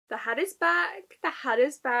The hat is back. The hat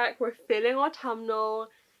is back. We're feeling autumnal.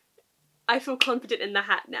 I feel confident in the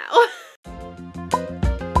hat now.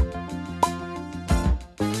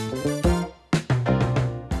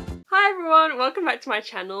 Hi everyone, welcome back to my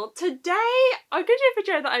channel. Today I'm going to do a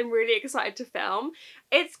video that I'm really excited to film.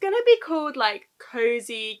 It's going to be called like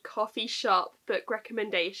cozy coffee shop book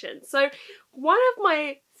recommendations. So one of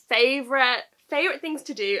my favorite things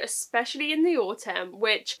to do, especially in the autumn,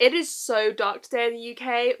 which it is so dark today in the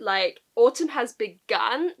UK, like autumn has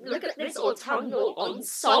begun. Look at this autumnal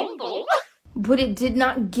ensemble. But it did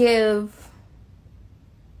not give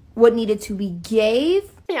what needed to be gave.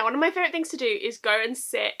 Yeah, one of my favourite things to do is go and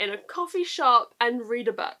sit in a coffee shop and read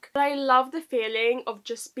a book. But I love the feeling of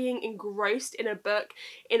just being engrossed in a book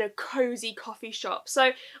in a cozy coffee shop.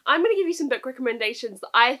 So I'm going to give you some book recommendations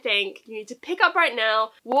that I think you need to pick up right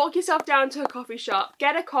now. Walk yourself down to a coffee shop,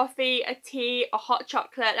 get a coffee, a tea, a hot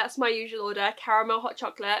chocolate. That's my usual order, caramel hot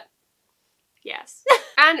chocolate. Yes.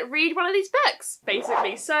 And read one of these books,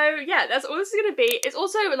 basically. So yeah, that's all this is going to be. It's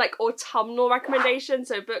also like autumnal recommendations,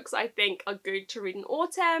 so books I think are good to read in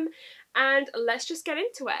autumn. And let's just get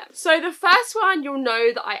into it. So the first one you'll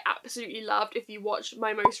know that I absolutely loved if you watched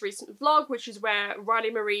my most recent vlog, which is where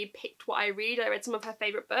Riley Marie picked what I read. I read some of her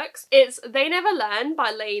favourite books. It's They Never Learn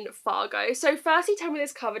by Lane Fargo. So firstly, tell me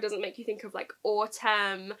this cover doesn't make you think of like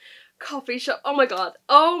autumn, coffee shop. Oh my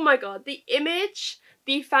god, the image,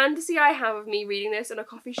 the fantasy I have of me reading this in a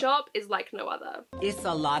coffee shop is like no other. It's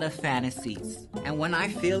a lot of fantasies, and when I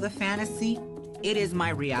feel the fantasy, it is my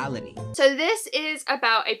reality. So this is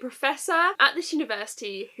about a professor at this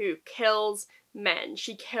university who kills men.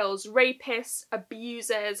 She kills rapists,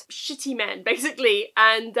 abusers, shitty men, basically,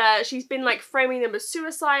 and she's been like framing them as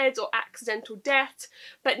suicides or accidental death,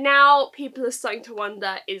 but now people are starting to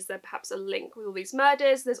wonder, is there perhaps a link with all these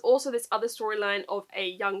murders? There's also this other storyline of a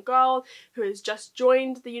young girl who has just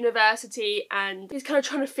joined the university and is kind of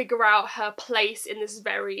trying to figure out her place in this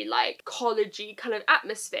very like college-y kind of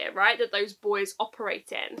atmosphere, right, that those boys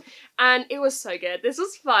operate in. And it was so good. This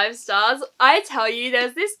was 5 stars. I tell you,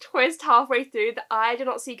 there's this twist halfway through that I did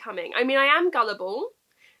not see coming. I mean, I am gullible.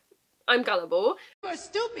 I'm gullible. You're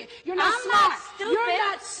stupid. You're not smart. You're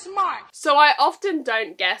not smart. So I often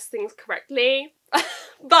don't guess things correctly.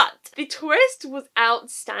 But the twist was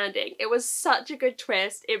outstanding. It was such a good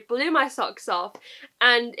twist. It blew my socks off,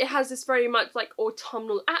 and it has this very much like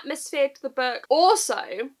autumnal atmosphere to the book. Also,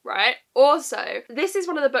 this is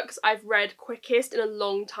one of the books I've read quickest in a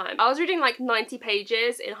long time. I was reading like 90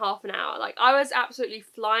 pages in half an hour. Like I was absolutely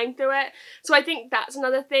flying through it. So I think that's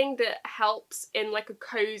another thing that helps in like a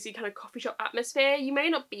cozy kind of coffee shop atmosphere. You may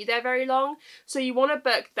not be there very long, so you want a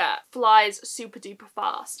book that flies super duper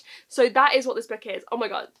fast. So that is what this book is. Oh my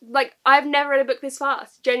god, like I've never read a book this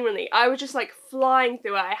fast, genuinely. I was just like flying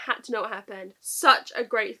through it. I had to know what happened. Such a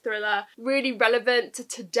great thriller, really relevant to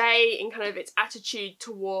today in kind of its attitude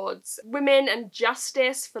towards women and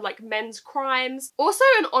justice for like men's crimes. Also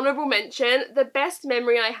an honourable mention, the best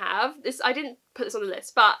memory I have, this I didn't put this on the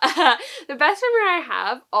list, but the best memory I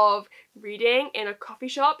have of reading in a coffee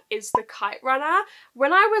shop is The Kite Runner.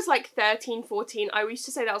 When I was like 13, 14, I used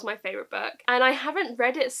to say that was my favourite book, and I haven't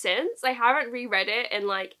read it since. I haven't reread it in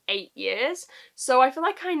like 8 years, so I feel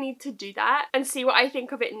like I need to do that and see what I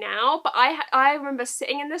think of it now. But I remember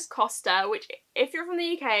sitting in this Costa, which if you're from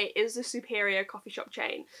the UK is the superior coffee shop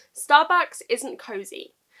chain. Starbucks isn't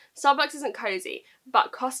cozy. Starbucks isn't cozy,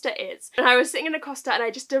 but Costa is. And I was sitting in a Costa and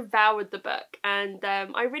I just devoured the book, and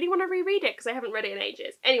I really want to reread it because I haven't read it in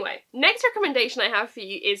ages. Anyway, next recommendation I have for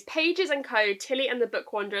you is Pages & Co. Tilly and the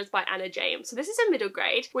Book Wanderers by Anna James. So this is a middle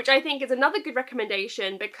grade, which I think is another good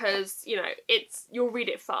recommendation because, you know, you'll read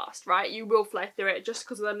it fast, right? You will fly through it just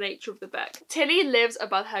because of the nature of the book. Tilly lives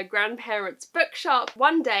above her grandparents' bookshop.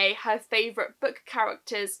 One day, her favourite book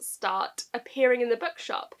characters start appearing in the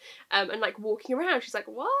bookshop and like walking around. She's like,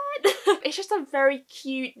 what? It's just a very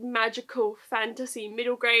cute, magical fantasy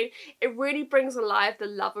middle grade. It really brings alive the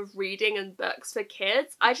love of reading and books for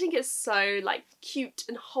kids. I think it's so like cute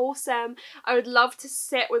and wholesome. I would love to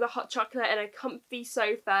sit with a hot chocolate and a comfy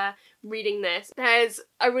sofa reading this. There's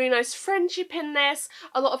a really nice friendship in this.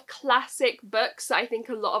 A lot of classic books that I think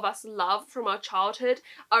a lot of us love from our childhood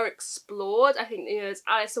are explored. I think, you know, there's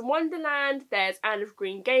Alice in Wonderland, there's Anne of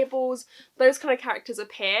Green Gables. Those kind of characters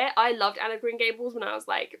appear. I loved Anne of Green Gables when I was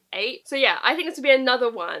like 8. So yeah, I think this would be another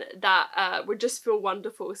one that would just feel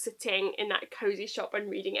wonderful sitting in that cozy shop and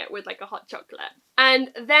reading it with like a hot chocolate.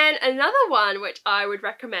 And then another one which I would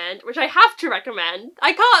recommend, which I have to recommend,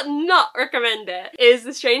 I can't not recommend it, is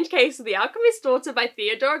The Strange Case of the Alchemist's Daughter by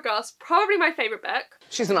Theodora Goss. Probably my favourite book.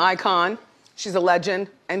 She's an icon, she's a legend,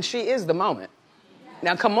 and she is the moment.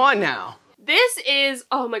 Now come on now. this is,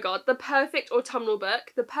 oh my god, the perfect autumnal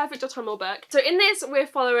book. The perfect autumnal book. So in this, we're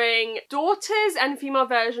following daughters and female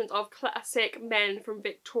versions of classic men from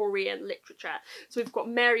Victorian literature. So we've got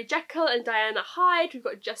Mary Jekyll and Diana Hyde, we've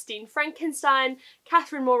got Justine Frankenstein,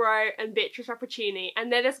 Catherine Moreau and Beatrice Rappaccini.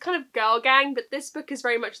 And they're this kind of girl gang, but this book is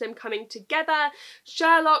very much them coming together.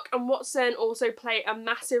 Sherlock and Watson also play a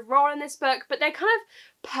massive role in this book, but they're kind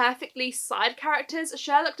of perfectly side characters.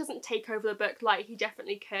 Sherlock doesn't take over the book like he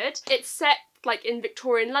definitely could. It's set like in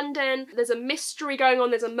Victorian London. There's a mystery going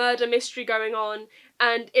on, there's a murder mystery going on,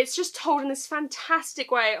 and it's just told in this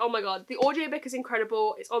fantastic way. Oh my god, the audiobook is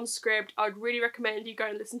incredible. It's on Scribd. I would really recommend you go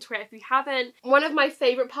and listen to it if you haven't. One of my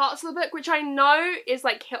favourite parts of the book, which I know is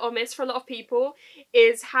like hit or miss for a lot of people,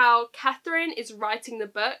 is how Catherine is writing the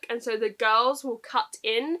book, and so the girls will cut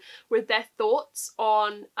in with their thoughts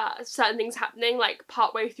on certain things happening like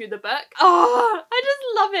partway through the book. Oh, I just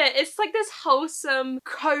love it. It's like this wholesome,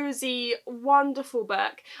 cozy, wonderful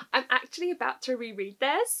book. I'm actually about to reread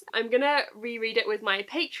this. I'm gonna reread it with my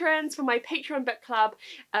patrons for my Patreon book club.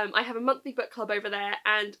 I have a monthly book club over there,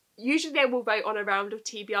 and usually they will vote on a round of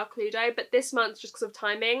TBR Cluedo, but this month, just because of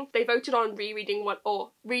timing, they voted on rereading one,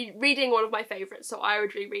 or reading one of my favourites, so I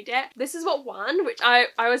would reread it. This is what won, which I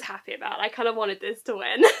was happy about. I kind of wanted this to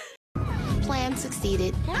win. Plan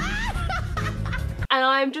succeeded. And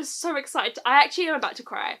I'm just so excited. I actually am about to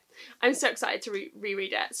cry. I'm so excited to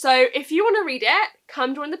reread it. So if you want to read it,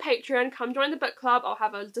 come join the Patreon, come join the book club. I'll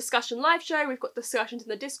have a discussion live show. We've got discussions in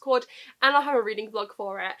the Discord, and I'll have a reading vlog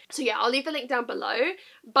for it. So yeah, I'll leave the link down below.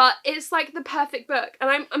 But it's like the perfect book, and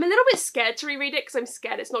I'm a little bit scared to reread it because I'm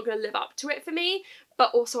scared it's not going to live up to it for me.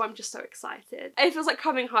 But also I'm just so excited. It feels like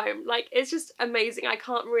coming home. Like, it's just amazing. I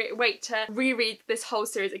can't wait to reread this whole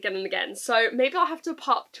series again and again. So maybe I'll have to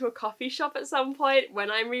pop to a coffee shop at some point when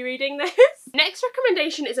I'm rereading this. Next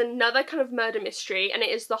recommendation is another kind of murder mystery, and it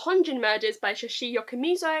is The Honjin Murders by Shashi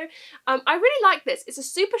Yokomizo. I really like this. It's a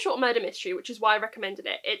super short murder mystery, which is why I recommended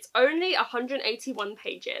it. It's only 181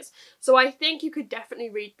 pages. So I think you could definitely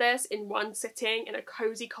read this in one sitting in a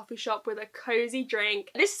cozy coffee shop with a cozy drink.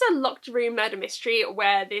 This is a locked room murder mystery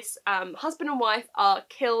where this husband and wife are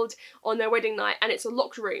killed on their wedding night, and it's a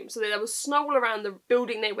locked room. So there was snow all around the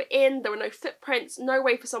building they were in, there were no footprints, no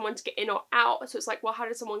way for someone to get in or out. So it's like, well, how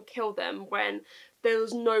did someone kill them when there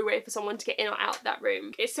was no way for someone to get in or out that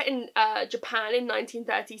room? It's set in Japan in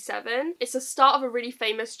 1937. It's the start of a really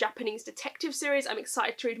famous Japanese detective series. I'm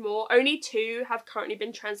excited to read more. Only 2 have currently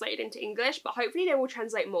been translated into English, but hopefully they will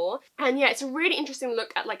translate more. And yeah, it's a really interesting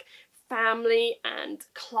look at like family and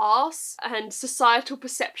class and societal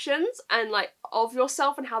perceptions and like of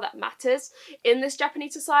yourself and how that matters in this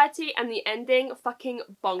Japanese society. And the ending, fucking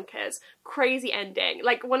bonkers. Crazy ending.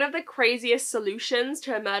 Like one of the craziest solutions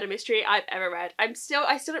to a murder mystery I've ever read. I still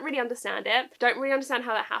don't really understand it. Don't really understand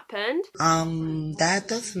how that happened. That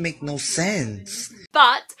doesn't make no sense.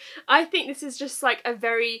 But I think this is just like a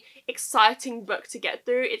very exciting book to get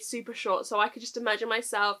through. It's super short, so I could just imagine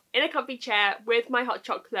myself in a comfy chair with my hot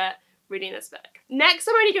chocolate reading this book. Next,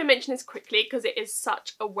 I'm only going to mention this quickly because it is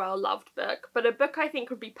such a well-loved book, but a book I think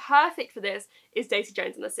would be perfect for this is Daisy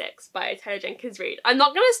Jones and the Six by Taylor Jenkins Reid. I'm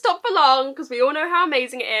not going to stop for long because we all know how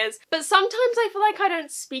amazing it is, but sometimes I feel like I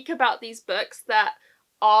don't speak about these books that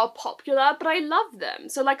are popular, but I love them.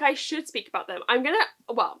 So like I should speak about them.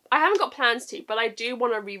 Well, I haven't got plans to, but I do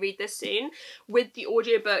want to reread this soon with the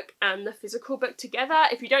audiobook and the physical book together.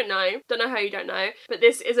 If you don't know how you don't know, but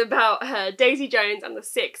this is about Daisy Jones and the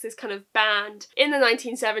Six, this kind of band in the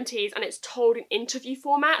 1970s, and it's told in interview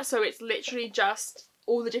format, so it's literally just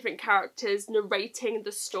all the different characters narrating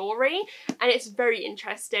the story, and it's very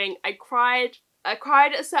interesting. I cried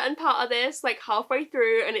at a certain part of this, like halfway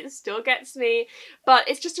through, and it still gets me, but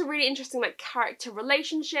it's just a really interesting like character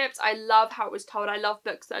relationships. I love how it was told. I love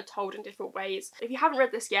books that are told in different ways. If you haven't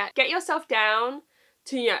read this yet, get yourself down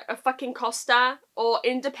to, you know, a fucking Costa or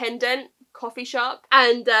independent coffee shop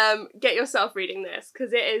and get yourself reading this,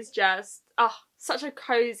 because it is just, such a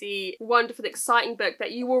cozy, wonderful, exciting book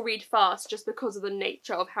that you will read fast just because of the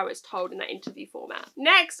nature of how it's told in that interview format.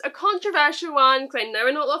 Next, a controversial one, because I know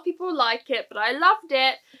not a lot of people like it, but I loved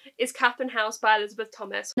it, is Catherine House by Elizabeth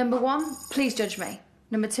Thomas. Number 1, please judge me.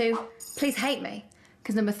 Number 2, please hate me.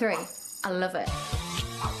 Because number 3, I love it.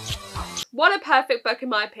 What a perfect book in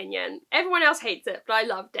my opinion. Everyone else hates it, but I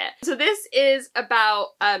loved it. So this is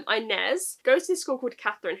about Inez goes to this school called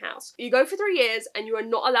Catherine House. You go for 3 years and you are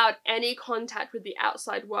not allowed any contact with the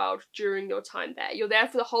outside world during your time there. You're there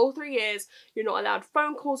for the whole 3 years. You're not allowed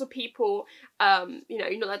phone calls with people. You know,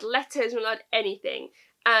 you're not allowed letters, you're not allowed anything.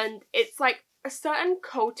 And it's like a certain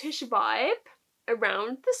cultish vibe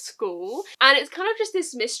around the school, and it's kind of just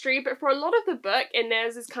this mystery, but for a lot of the book,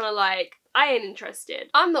 Inez is kind of like I ain't interested.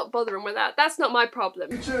 I'm not bothering with that. That's not my problem.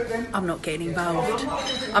 I'm not getting involved.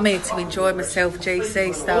 I'm here to enjoy myself,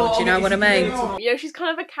 GC style, do you know what I mean? You know, she's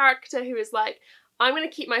kind of a character who is like, I'm gonna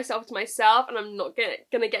keep myself to myself and I'm not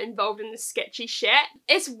gonna get involved in this sketchy shit.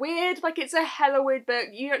 It's weird, like it's a hella weird book.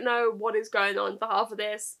 You don't know what is going on for half of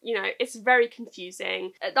this. You know, it's very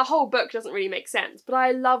confusing. The whole book doesn't really make sense, but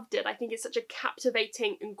I loved it. I think it's such a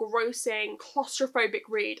captivating, engrossing, claustrophobic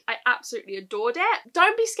read. I absolutely adored it.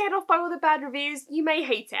 Don't be scared off by all the bad reviews. You may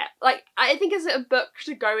hate it. Like, I think it's a book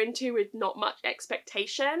to go into with not much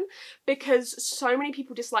expectation because so many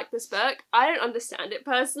people dislike this book. I don't understand it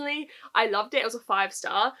personally. I loved it. It was a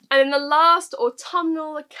 5-star. And then the last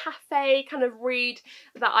autumnal cafe kind of read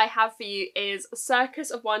that I have for you is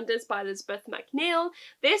Circus of Wonders by Elizabeth MacNeil.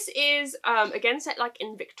 This is again set like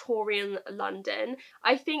in Victorian London.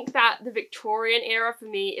 I think that the Victorian era for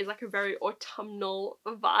me is like a very autumnal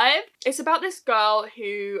vibe. It's about this girl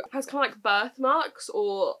who has kind of like birthmarks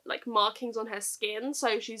or like markings on her skin,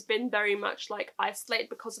 so she's been very much like isolated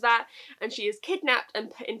because of that, and she is kidnapped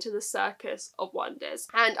and put into the Circus of Wonders.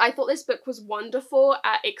 And I thought this book was wonderful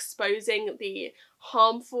at exposing the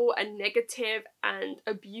harmful and negative and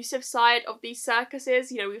abusive side of these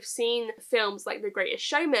circuses. You know, we've seen films like The Greatest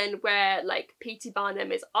Showman where like P.T.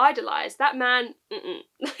 Barnum is idolized. That man,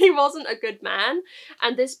 he wasn't a good man.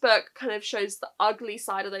 And this book kind of shows the ugly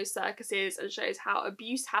side of those circuses and shows how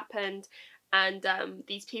abuse happened and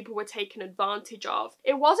these people were taken advantage of.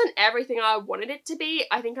 It wasn't everything I wanted it to be.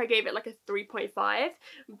 I think I gave it like a 3.5,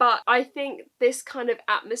 but I think this kind of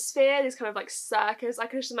atmosphere, this kind of like circus, I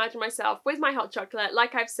can just imagine myself with my hot chocolate,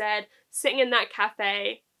 like I've said, sitting in that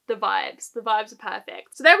cafe. The vibes are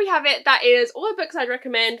perfect. So there we have it. That is all the books I'd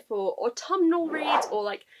recommend for autumnal reads or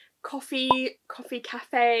like coffee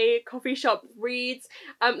cafe, coffee shop reads.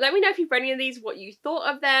 Let me know if you've read any of these, what you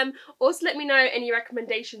thought of them. Also let me know any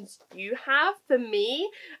recommendations you have for me.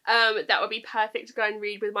 That would be perfect to go and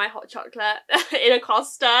read with my hot chocolate in a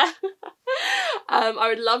Costa. I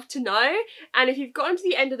would love to know. And if you've gotten to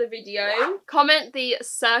the end of the video, comment the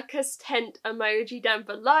circus tent emoji down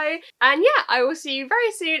below. And yeah, I will see you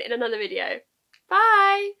very soon in another video.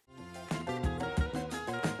 Bye!